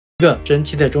一个神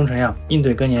奇的中成药，应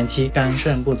对更年期肝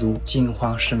肾不足、惊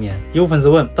慌失眠。有粉丝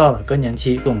问，到了更年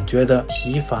期总觉得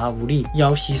疲乏无力、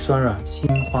腰膝酸软、心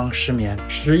慌失眠、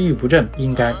食欲不振，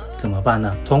应该怎么办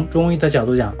呢？从中医的角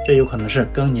度讲，这有可能是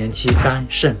更年期肝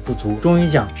肾不足。中医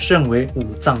讲肾为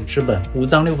五脏之本，五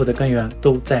脏六腑的根源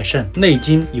都在肾。内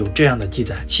经有这样的记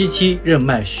载：七七任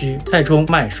脉虚，太冲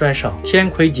脉衰少，天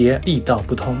癸竭，地道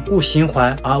不通，故形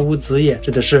怀而无子也。指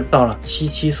的是到了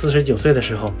49岁的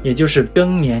时候，也就是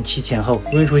更年期前后，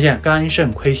容易出现肝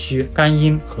肾亏虚、肝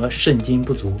阴和肾精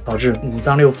不足，导致五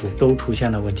脏六腑都出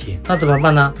现了问题。那怎么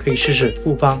办呢？可以试试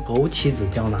复方枸杞子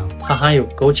胶囊，它含有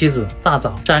枸杞子、大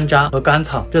枣、山楂和甘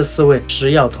草这4味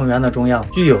食药同源的中药，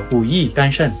具有补益肝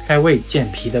肾、开胃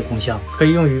健脾的功效，可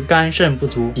以用于肝肾不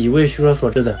足、脾胃虚弱所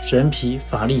致的神疲、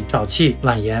乏力、少气、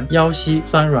懒言、腰膝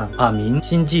酸软、耳鸣、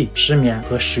心悸、失眠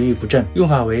和食欲不振。用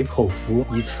法为口服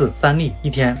1次3粒，1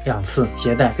天2次，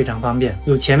携带非常方便。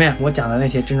有前面我讲的那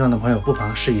些症状的朋友，不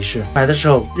妨试一试。买的时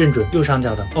候认准右上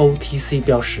角的 OTC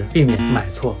标识，避免买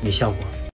错没效果。